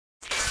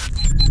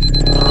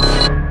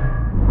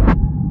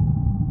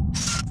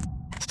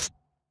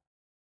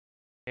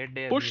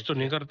Push तो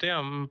नहीं करते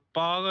हम,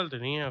 पागल तो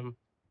नहीं है हम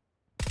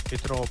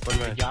इतना ओपन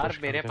में यार।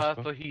 मेरे पास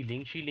तो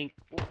हीलिंग शीलिंग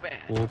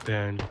वो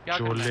पैन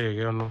चोले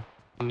गए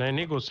उन्होंने।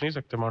 नहीं घुस नहीं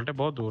सकते, माल्टे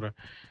बहुत दूर है।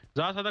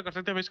 ज्यादा कर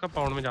सकते हैं, हम इसका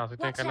पाउंड में जा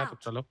सकते हैं, कहना तो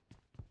चलो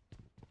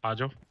आ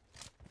जाओ,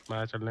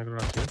 मैं चलने को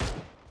राजी हूं।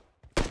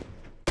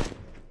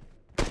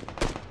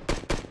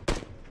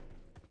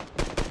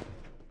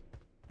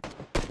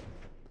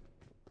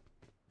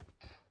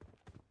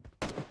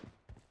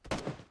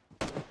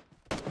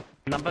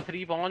 नंबर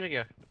 3 पहुंच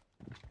गया।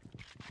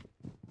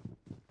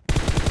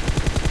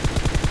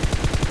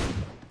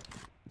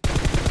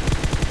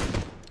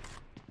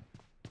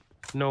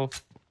 नो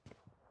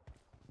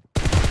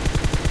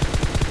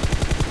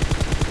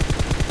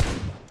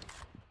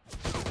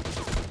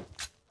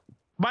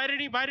बाहर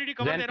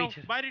कवर दे रहा हूं,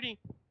 बाहर नहीं।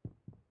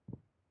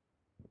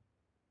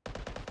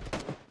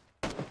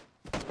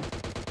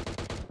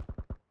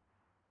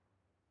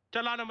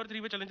 चल आ नंबर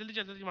 3 पे चलें, जल्दी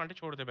जल्दी माल्टे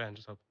छोड़ दे बहन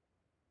सब।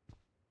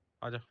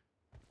 आजा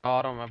आ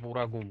रहा हूं मैं,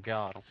 पूरा घूम के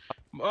आ रहा हूं।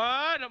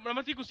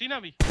 नंबर 3 घुसी ना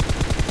अभी,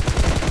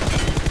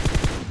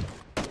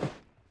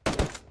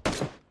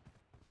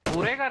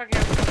 पूरे कर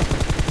गया,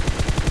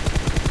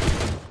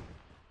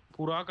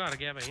 पूरा कर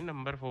गया भाई।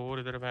 नंबर 4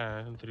 इधर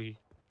बहन 3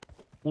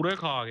 पूरे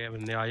खा गया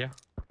बंदे। आया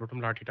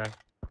लुटम लाठी time.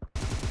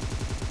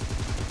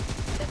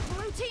 The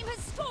blue team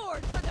has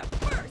scored for the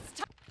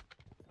first time.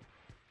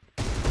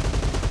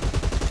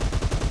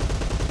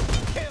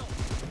 Kill.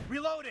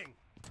 Reloading.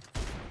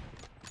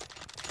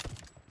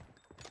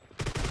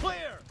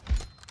 Clear.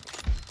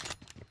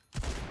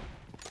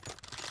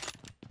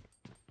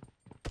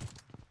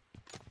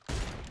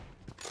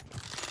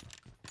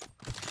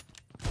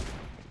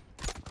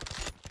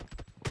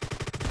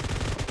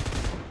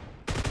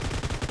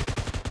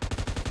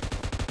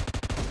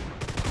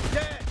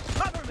 Dead.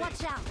 Cover me.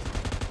 Watch out.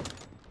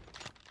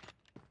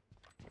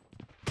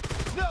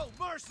 No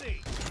mercy.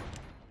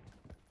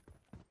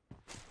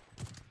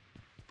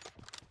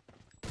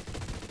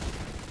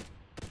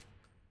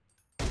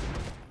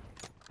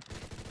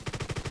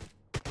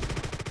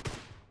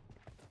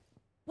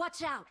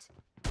 Watch out.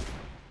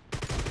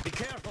 Be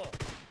careful.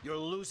 You're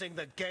losing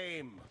the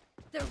game.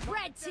 The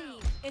red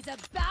team is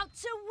about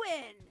to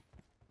win.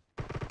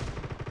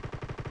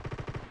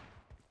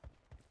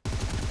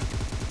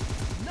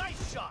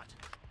 Nice shot.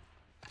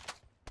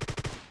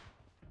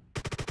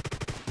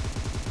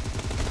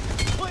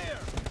 Clear.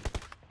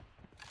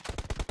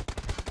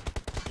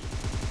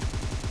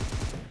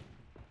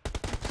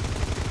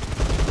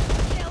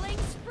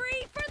 Killing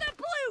spree for the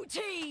blue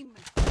team.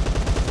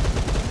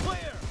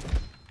 Clear.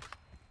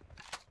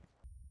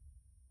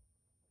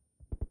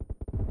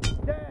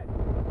 Dead.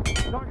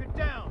 Target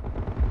down.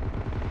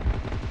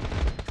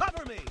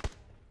 Cover me.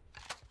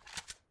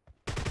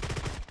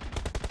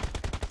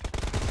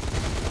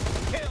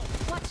 Kill.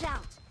 Watch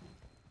out.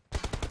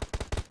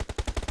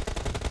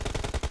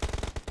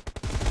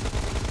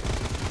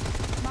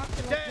 Mark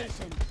the Dead.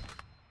 location.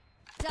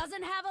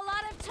 Doesn't have a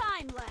lot of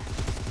time left.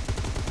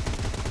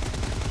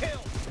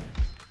 Kill.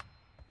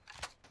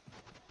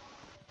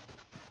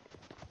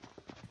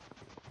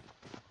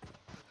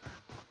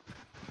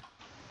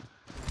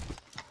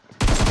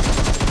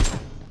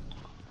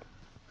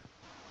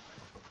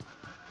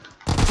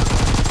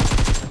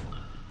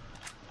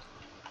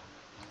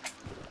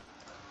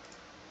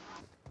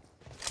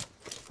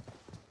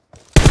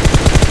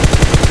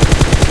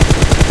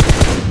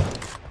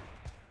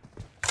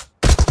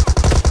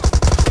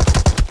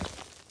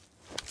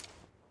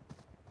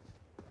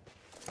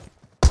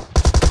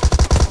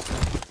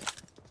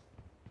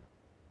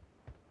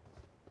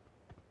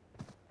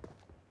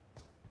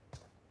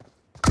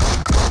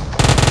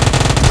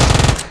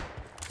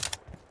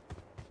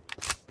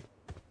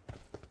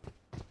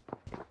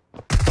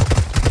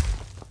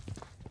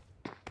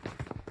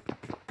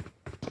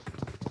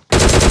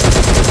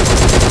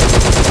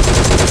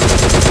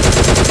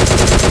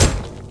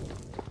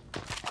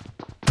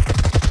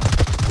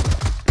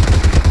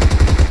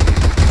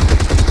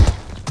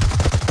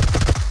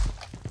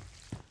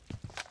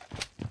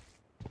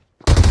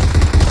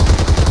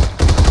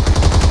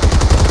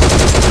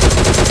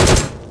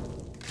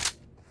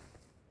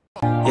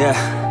 Yeah,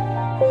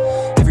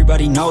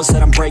 everybody knows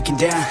that I'm breaking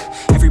down.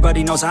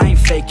 Everybody knows I ain't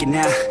faking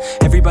now.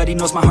 Everybody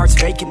knows my heart's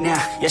vacant now.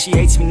 Yeah, she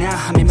hates me now,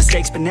 I made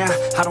mistakes but now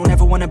I don't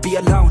ever wanna be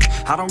alone.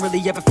 I don't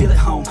really ever feel at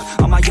home.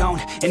 On my own,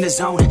 in the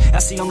zone,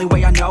 that's the only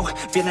way I know.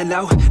 Feeling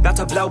low, about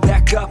to blow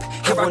back up.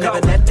 I won't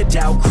ever let the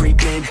doubt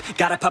creep in.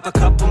 Gotta pop a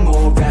couple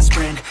more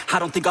aspirin. I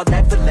don't think I'll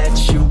ever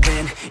let you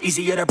in.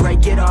 Easier to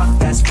break it off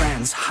best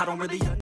friends. I don't really